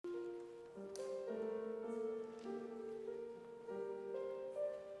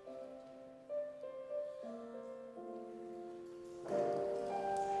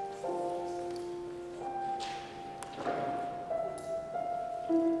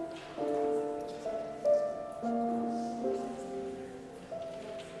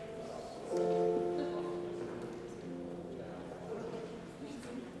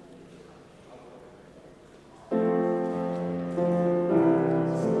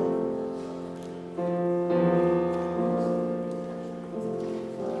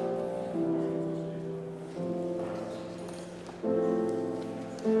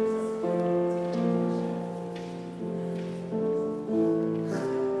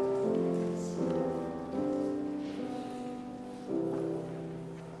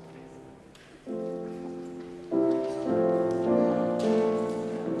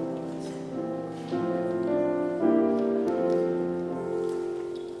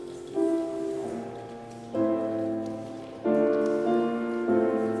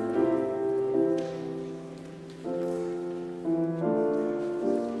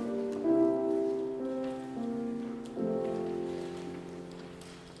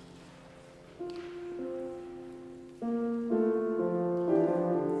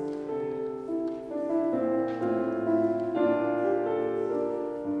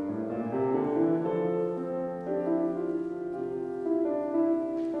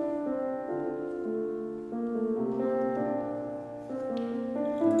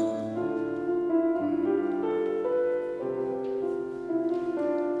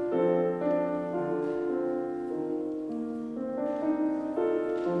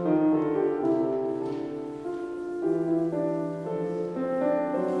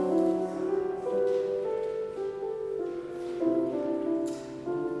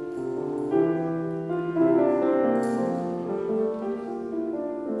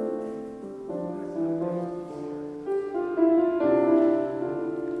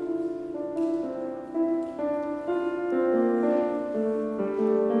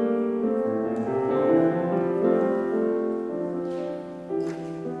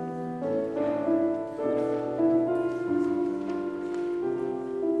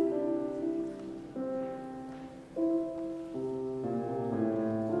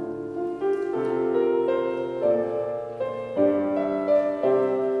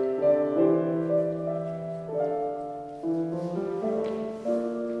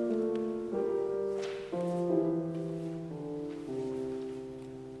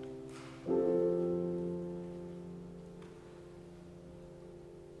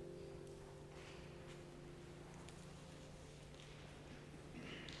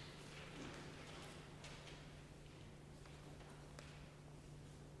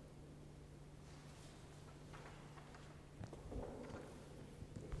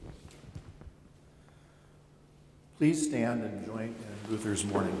Please stand and join in Luther's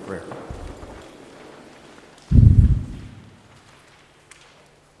morning prayer.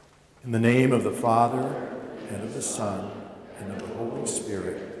 In the name of the Father, and of the Son, and of the Holy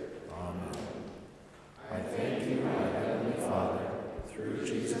Spirit. Amen. I thank you, my Heavenly Father, through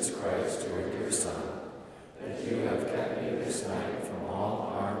Jesus Christ, your dear Son, that you have kept me this night from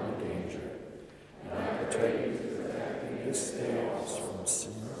all harm and danger, and I pray you to protect me this day also from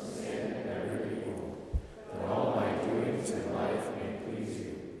sin and every evil, that all my doings in life may please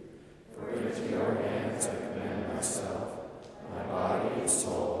you. For into your hands I commend myself, my body and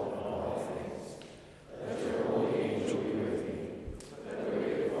soul, and all things. Let your holy angel be with me, that the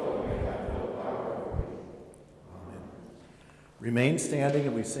wicked foe may have no power over me. Amen. Remain standing,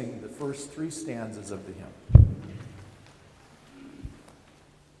 and we sing the first three stanzas of the hymn.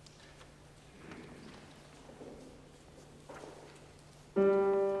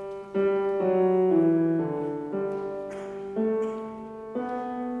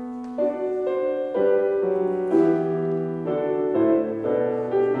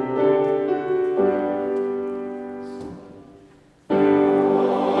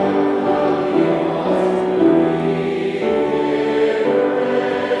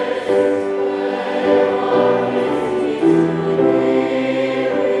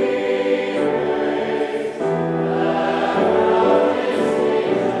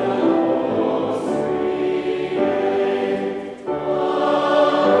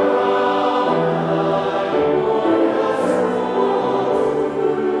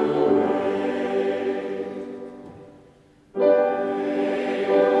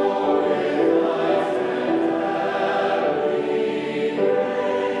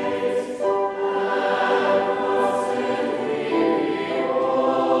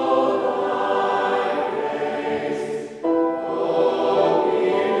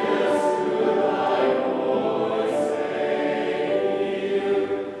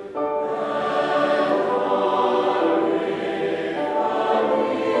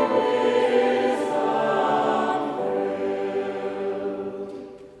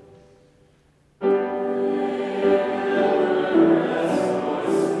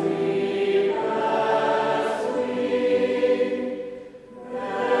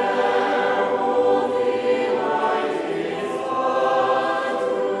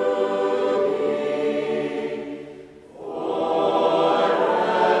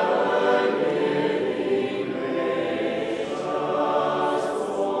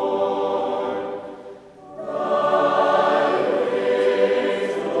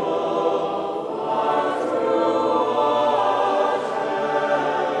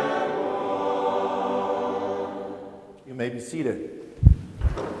 Seated.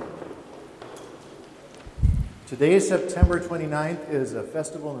 Today, September 29th, is a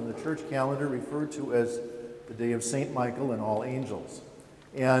festival in the church calendar referred to as the Day of St. Michael and All Angels.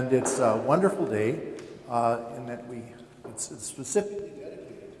 And it's a wonderful day in that it's specifically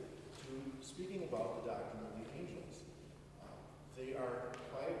dedicated to speaking about the doctrine of the angels. They are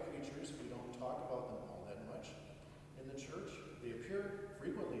quiet creatures. We don't talk about them all that much in the church. They appear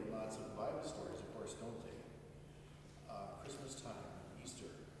frequently in lots of Bible stories, of course, don't they? Christmas time, Easter,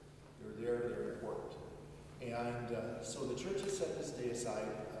 they're there, they're important. And so the church has set this day aside,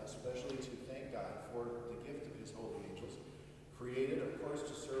 especially to thank God for the gift of his holy angels, created, of course,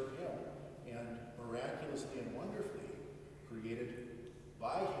 to serve him, and miraculously and wonderfully created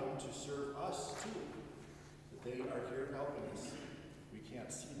by him to serve us too. That they are here helping us. We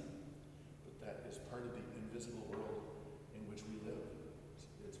can't see them, but that is part of the invisible world in which we live.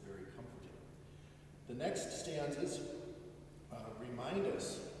 It's very comforting. The next stanzas remind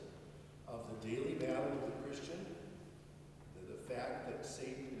us of the daily battle of the Christian, the fact that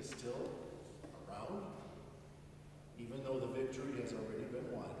Satan is still around, even though the victory has already been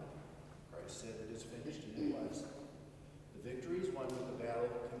won. Christ said it is finished, and it was. The victory is won, but the battle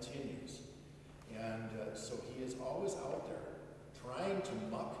continues. And so he is always out there trying to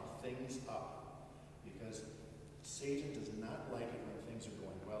muck things up, because Satan does not like it when things are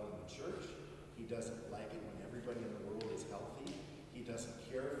going well in the church. He doesn't like it when everybody in the world is healthy. He doesn't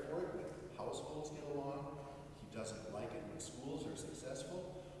care for it when households get along. He doesn't like it when schools are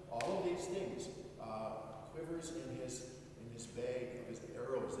successful. All of these things quivers in his bag of his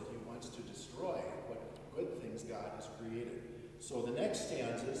arrows that he wants to destroy what good things God has created. So the next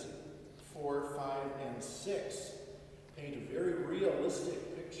stanzas, 4, 5, and 6, paint a very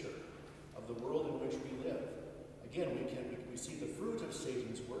realistic picture of the world in which we live. Again, we see the fruit of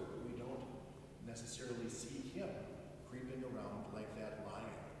Satan's work, but we don't necessarily see him creeping around like that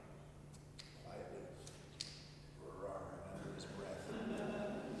lion, quietly, roaring under his breath,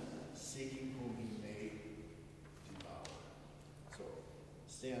 seeking whom he may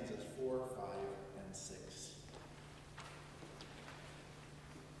stanzas 4, 5, and 6.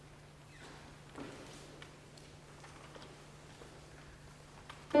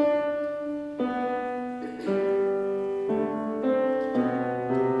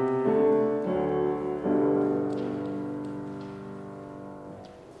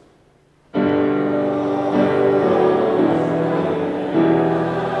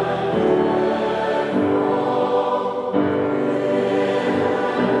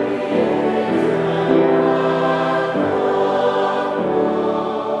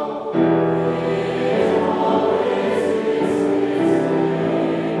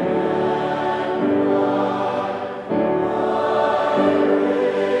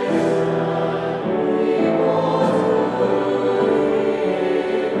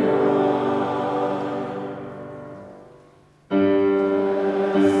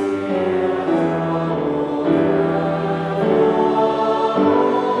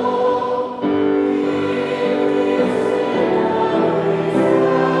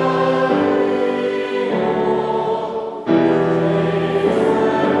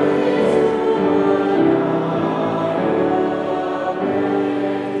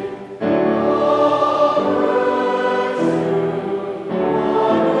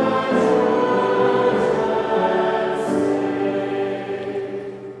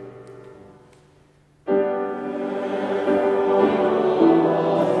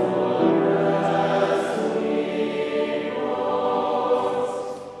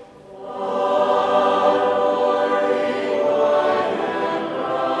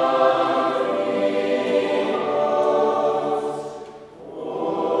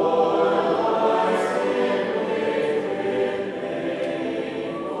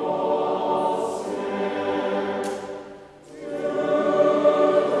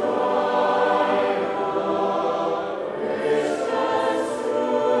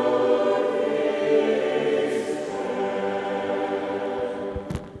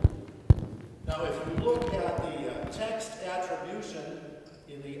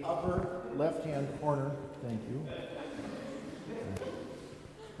 Left-hand corner, thank you.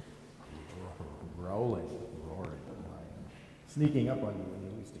 Growling, roaring, sneaking up on you when you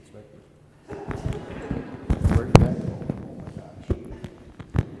least expect it. Where did that go? Oh my gosh.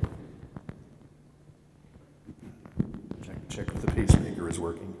 Check if the pacemaker is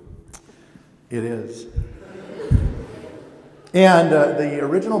working. It is. And the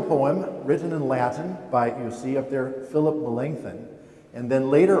original poem, written in Latin by, you see up there, Philip Melanchthon, and then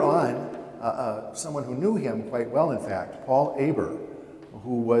later on, someone who knew him quite well, in fact, Paul Eber,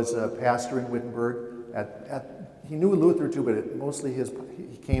 who was a pastor in Wittenberg. He knew Luther too, but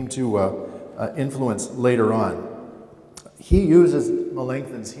he came to influence later on. He uses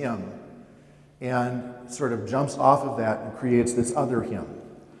Melanchthon's hymn and sort of jumps off of that and creates this other hymn.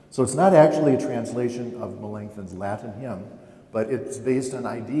 So it's not actually a translation of Melanchthon's Latin hymn, but it's based on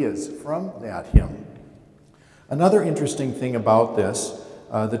ideas from that hymn. Another interesting thing about this,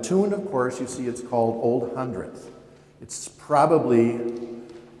 the tune, of course, you see it's called Old Hundredth. It's probably,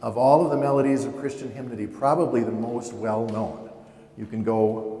 of all of the melodies of Christian hymnody, probably the most well-known. You can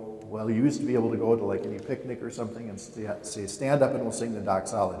go, well, you used to be able to go to like any picnic or something and say, stand up and we'll sing the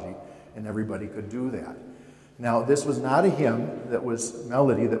doxology, and everybody could do that. Now, this was not a hymn that was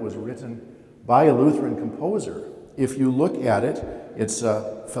melody that was written by a Lutheran composer. If you look at it, it's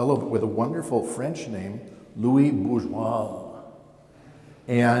a fellow with a wonderful French name, Louis Bourgeois.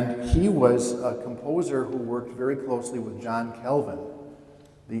 And he was a composer who worked very closely with John Calvin,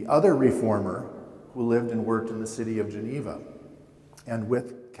 the other reformer who lived and worked in the city of Geneva. And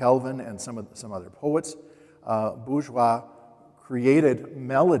with Calvin and some other poets, Bourgeois created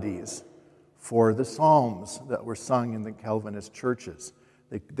melodies for the psalms that were sung in the Calvinist churches.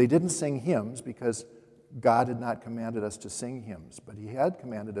 They didn't sing hymns because God had not commanded us to sing hymns, but he had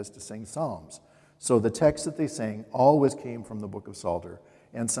commanded us to sing psalms. So the text that they sang always came from the book of Psalter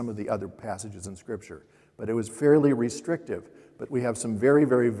and some of the other passages in Scripture. But it was fairly restrictive. But we have some very,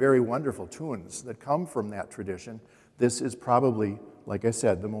 very, very wonderful tunes that come from that tradition. This is probably, like I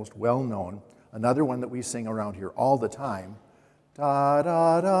said, the most well-known. Another one that we sing around here all the time. Da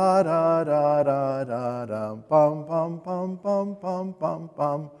da da da da da da da bum bum bum bum bum bum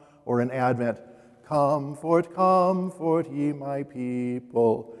bum. Or in Advent, comfort, comfort ye my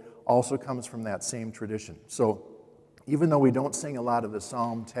people, also comes from that same tradition. So even though we don't sing a lot of the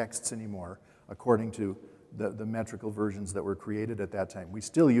psalm texts anymore, according to the metrical versions that were created at that time, we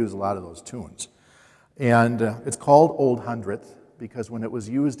still use a lot of those tunes. And it's called Old Hundredth because when it was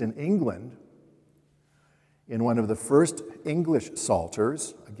used in England, in one of the first English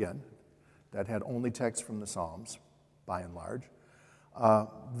psalters, again, that had only text from the Psalms, by and large,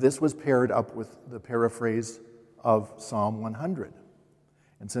 This was paired up with the paraphrase of Psalm 100.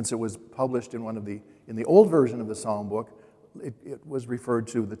 And since it was published in the old version of the Psalm book, it was referred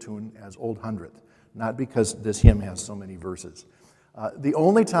to the tune as Old Hundredth, not because this hymn has so many verses. The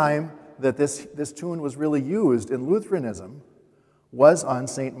only time that this tune was really used in Lutheranism was on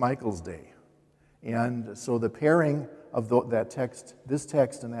St. Michael's Day. And so the pairing of this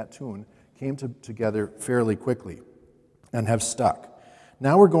text and that tune came together fairly quickly and have stuck.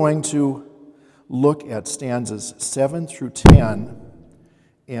 Now we're going to look at stanzas 7 through 10,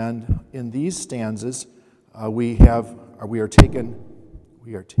 and in these stanzas we are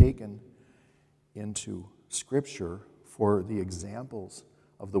taken into Scripture for the examples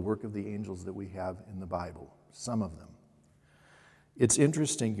of the work of the angels that we have in the Bible, some of them. It's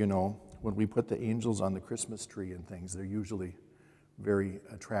interesting, when we put the angels on the Christmas tree and things, they're usually very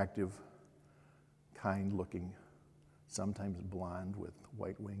attractive, kind-looking, sometimes blonde with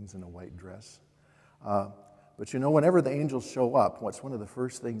white wings and a white dress. But whenever the angels show up, what's one of the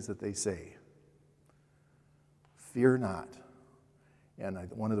first things that they say? Fear not. And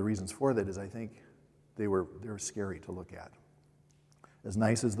one of the reasons for that is I think they're scary to look at, as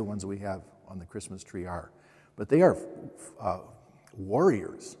nice as the ones we have on the Christmas tree are. But they are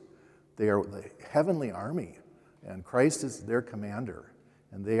warriors. They are the heavenly army, and Christ is their commander,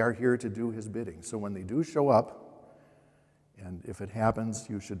 and they are here to do his bidding. So when they do show up, and if it happens,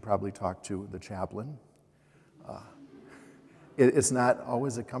 you should probably talk to the chaplain. It's not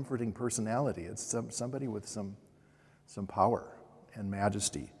always a comforting personality. It's somebody with some power and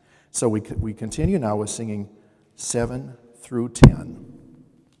majesty. So we continue now with singing 7 through 10.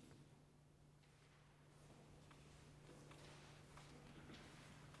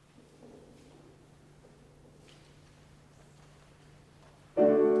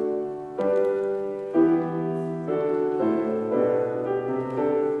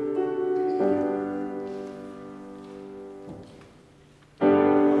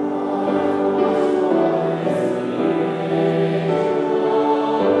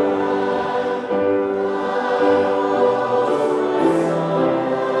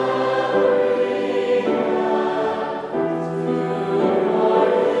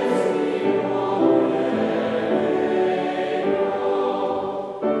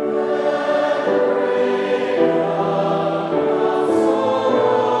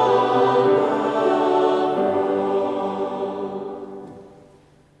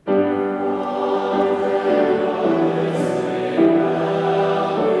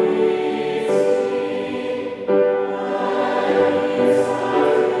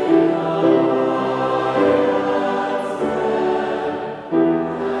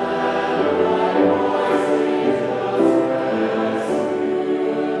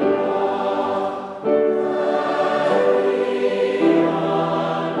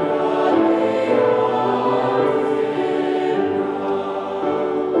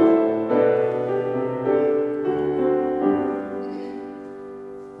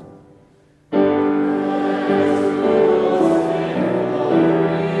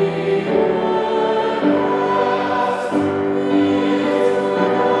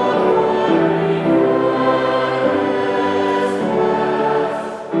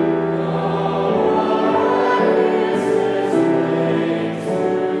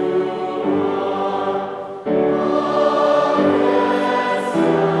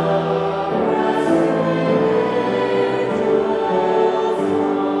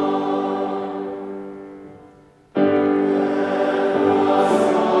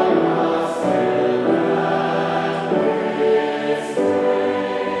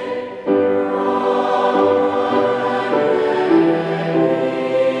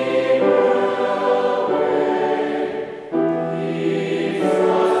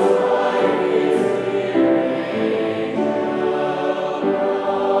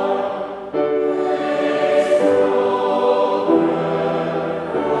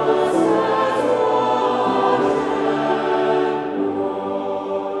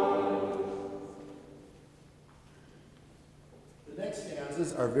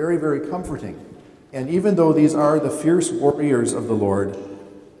 Are very, very comforting. And even though these are the fierce warriors of the Lord,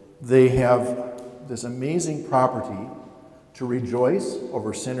 they have this amazing property to rejoice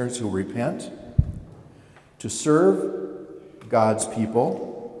over sinners who repent, to serve God's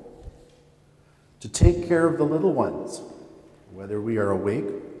people, to take care of the little ones, whether we are awake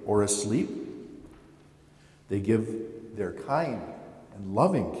or asleep. They give their kind and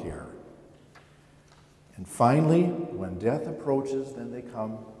loving care. And finally, when death approaches, then they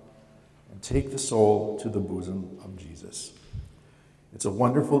come and take the soul to the bosom of Jesus. It's a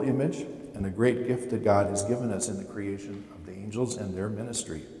wonderful image and a great gift that God has given us in the creation of the angels and their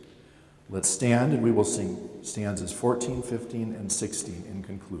ministry. Let's stand and we will sing stanzas 14, 15, and 16 in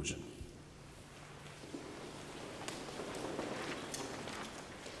conclusion.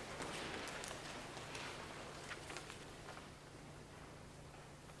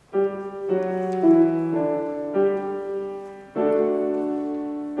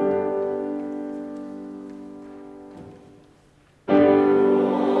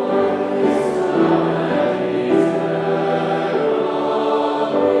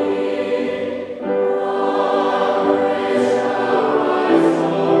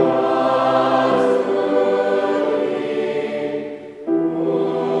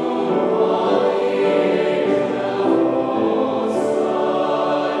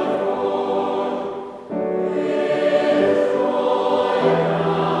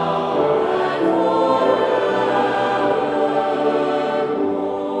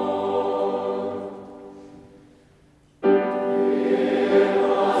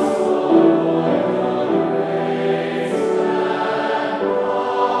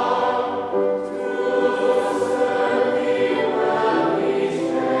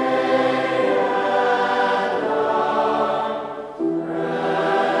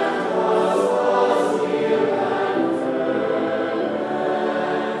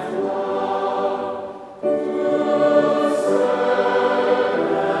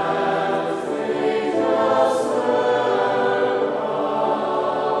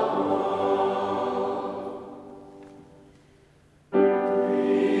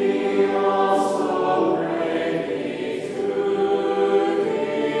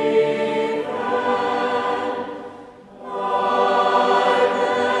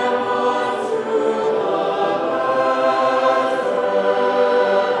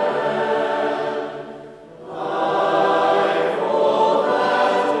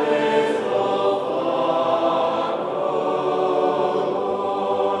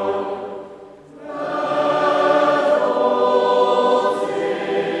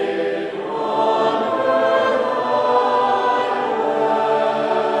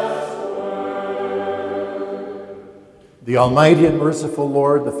 The Almighty and merciful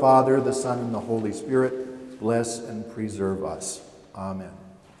Lord, the Father, the Son, and the Holy Spirit, bless and preserve us. Amen.